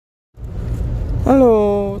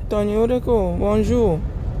Antonio Reco, bonjour,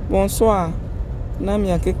 bonsoir.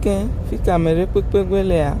 Namia quelqu'un, fi caméra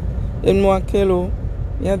pekpegwelea. Et moi kelo,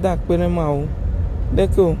 yada kpelemao.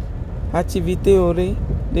 Deko, activité ore,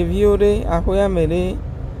 devi ore, ahoya mere,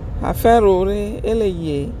 affaire ore,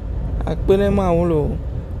 eleye, akpelemao lo.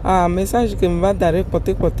 Ah, message que me va dar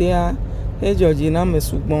côté à et Georgina me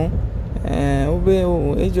souvent. Obe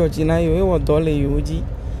o e Georgina yo e wodole yo di.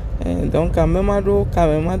 Donc quand même ado quand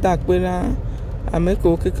même dakpela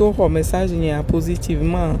ameko keke ho message ni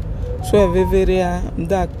positivement. So veveria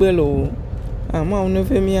dakpelo. Ama on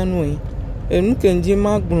veut mi anu e nu kenji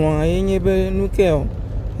magbon ayenyebe nu ke o.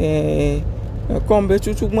 Kombe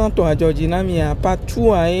chuchugman to a Georgina mi a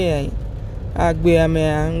patu aye agbe ame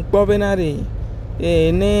an gbobenare.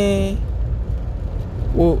 Ne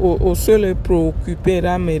o se préoccuper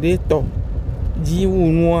à mérito di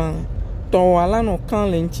unwa to wala no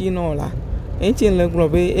kan lenchi no la enchi le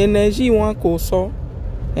globe énergie wan ko so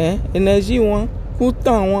énergie wan ku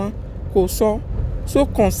tan wan ko so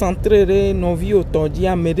concentrer no vi o to di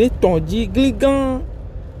a mérito di gligan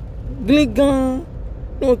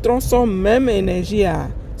no transforme même énergie a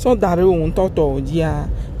so dare on to di a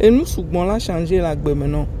et nous souvent la changer la gbe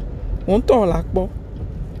maintenant on to la po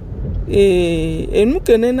et nous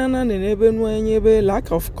que nana nenebenu enyebe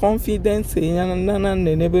lack of confidence nana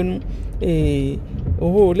nenebenu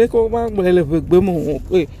oh le ko ba gbele gbe mo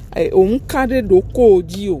on kade do ko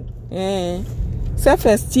ji o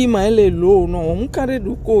self-esteem ele low no on kade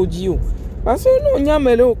do ko ji o parce que no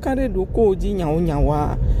nyamele o kade do ko ji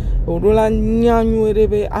nyawa odola nyanyu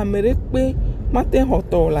erebe ameripe mate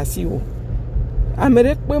hoto la si o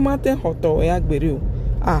ameripe mate hoto ya gbere o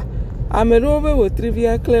amero be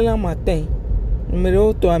trivia clela matin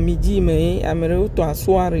amero to à midi mais amero to à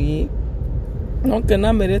soirée donc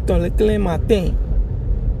na mere to le clé matin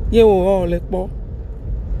ye o le po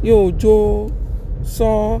yo jo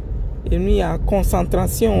so enu ya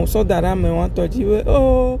concentration so dara me wan to di we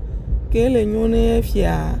ke le nyone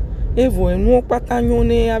fia evo enu pata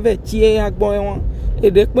nyone ave tie agbo won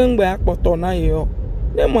e de pengbe apoto na yo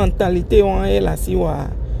de mentalité won e la si wa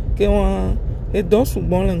ke won et donc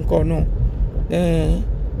souvent encore non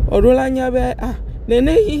orola nyabe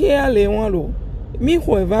nene hihe ale won lo mi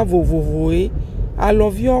ho eva vovovoe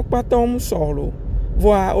alovio patom solo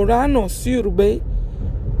voa ora no surbe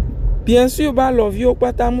bien sûr ba lovio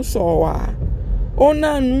patam sowa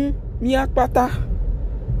ona nu mi akpata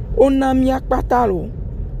lo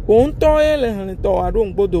on to ele to ado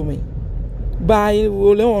ngbodo mi ba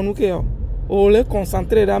ole onu ke o le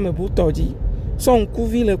concentrer da me butoji son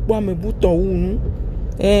couvi le poids me bouton ou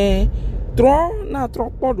trop na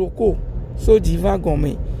trop podoko so diva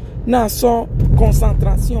gome na so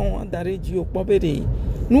concentration d'arrêt du pobede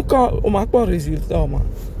nous quand on m'a pas résultat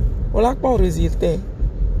on l'a pas résultat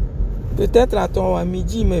peut-être à ton à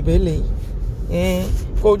midi me belé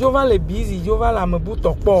quand je vais le busy je vais la me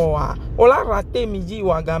bouton pas on l'a raté midi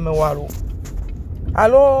ou à game walo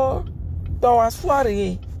alors dans la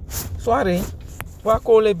soirée va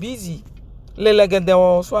qu'on le busy les legende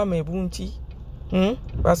o so me bunti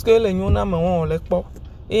parce que les nyona me won le po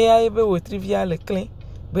et aibe we trivial le clean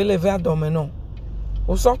be le ver domenon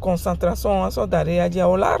o so concentration so dare adia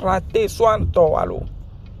o la raté soit to alo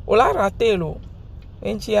o la raté lo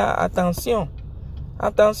entia attention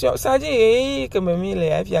ça dit que me mi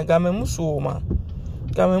le afia game musu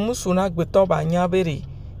na gbe to ba nya bere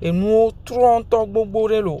e nu tro to gbogbo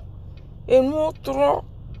re lo e nu tro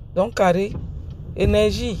donc carré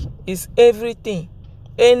energy is everything.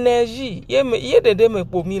 Energy ye de me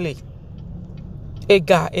pomile.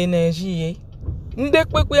 Ega energy ye. Nde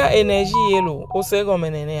kwe ya energy ye lo. O se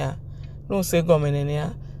gomenenea. No se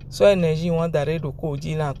gomenenea. So energy wan dare do ko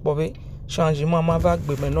di na pobe. Changement ma va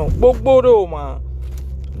gbe menon. Gbogbo do ma.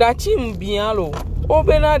 Dachi mbien lo.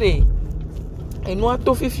 Obe na de. E no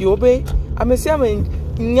ato fifi obe. Amesia me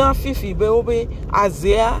nya fifi be obe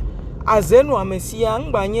azea. Azenu amesia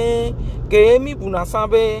ngbanye ke mi buna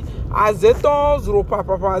sabe azeto zuro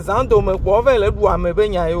papa zando me ko vele du amebe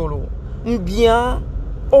nya yolo mbia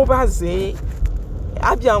obaze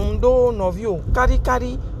abia ndo novio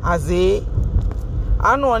kari aze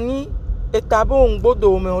anoni etabo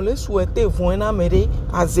ngbodo me ole souhaiter voina mere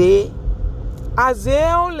aze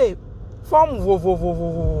ole form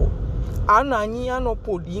vovovovo anani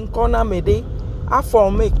anopodi nkona mede a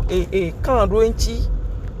former kan do enchi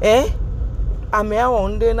ame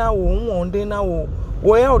onde na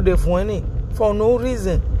wo ya de voine for no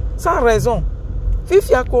reason sans raison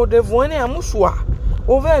fifia ko de voine amusua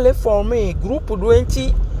over le former groupe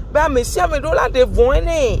doenti ba mesia me do la de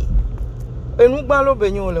voine enu gba lo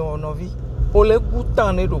benyo le onovi o le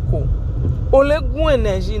gutan ne doko o le gun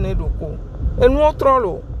energy ne doko enu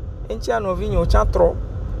otrolo enchi anovi nyo chatro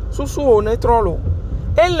susu o ne trolo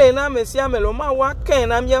ele na mesia melo ma wa ken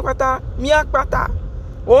na miakpata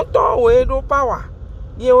wonto we do power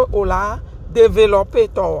ye ola développer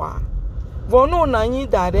to wa vono na yin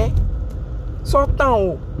dade so tan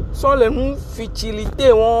o so le nu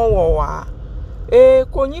futilité won wo wa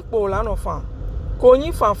konyi po la no fan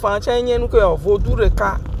konyi fanfan cha yen nu ko vodure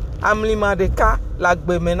ka amlima de ka la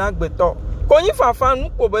gbe mena gbe to konyi fanfan nu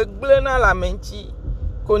ko be gble na la menchi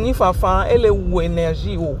konyi fanfan ele wu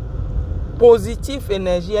énergie o positive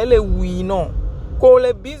énergie elle oui non ko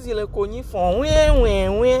le busy le konyi fon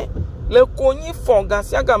wen le konyi fon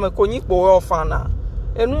gasia ga me konyi po ofana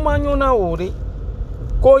enu manyo na ore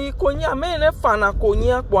koyi konyi amene fana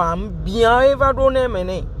konyi apo am bien eva do ne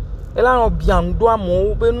mene ela no bien do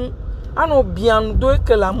amo benu ano bien do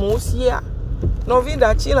ke la mo sia no vi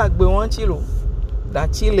da chi la gbe won chi lo da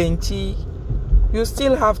chi lenti you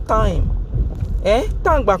still have time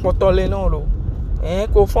tangba potole no lo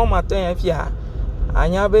ko fon matin fia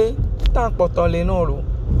anyabe tan potole no lo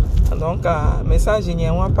donc message ni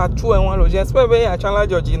won pas tout won lo j'espère be ya chala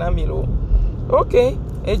Georgina Milo okay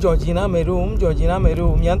Georgina Melo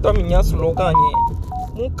mi anto mi nya slogan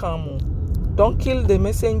ni mu kan mu don't kill the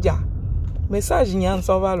messenger message ni an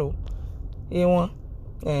so valo won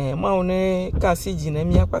ma one kasi jina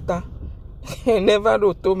mi apata never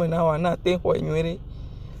do to me na wa na te ho enwere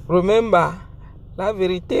remember la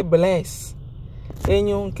vérité blesse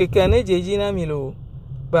enyo kekane Georgina Milo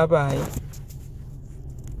bye bye.